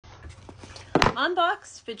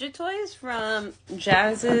unboxed fidget toys from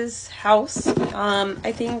Jazz's house.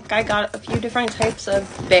 I think I got a few different types of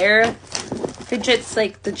bear fidgets,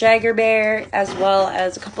 like the Jagger bear, as well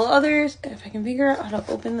as a couple others. If I can figure out how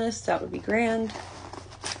to open this, that would be grand.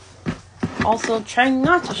 Also, trying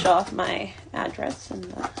not to show off my address in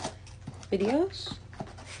the videos.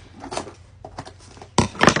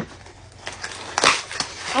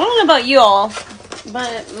 I don't know about you all,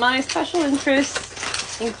 but my special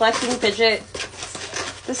interest in collecting fidgets,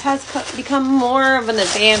 this has become more of an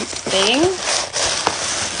advanced thing.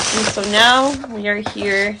 And so now we are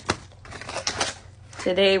here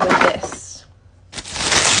today with this.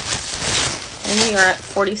 And we are at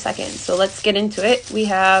 40 seconds, so let's get into it. We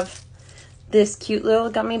have this cute little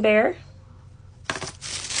gummy bear.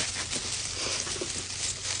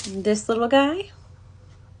 This little guy.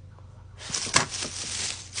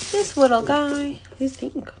 This little guy. He's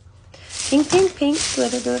pink. Pink, pink, pink.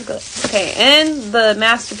 Glitter, glitter, glitter. Okay, and the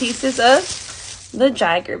masterpieces of the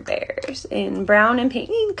Jagger bears in brown and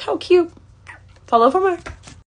pink. How cute. Follow for more.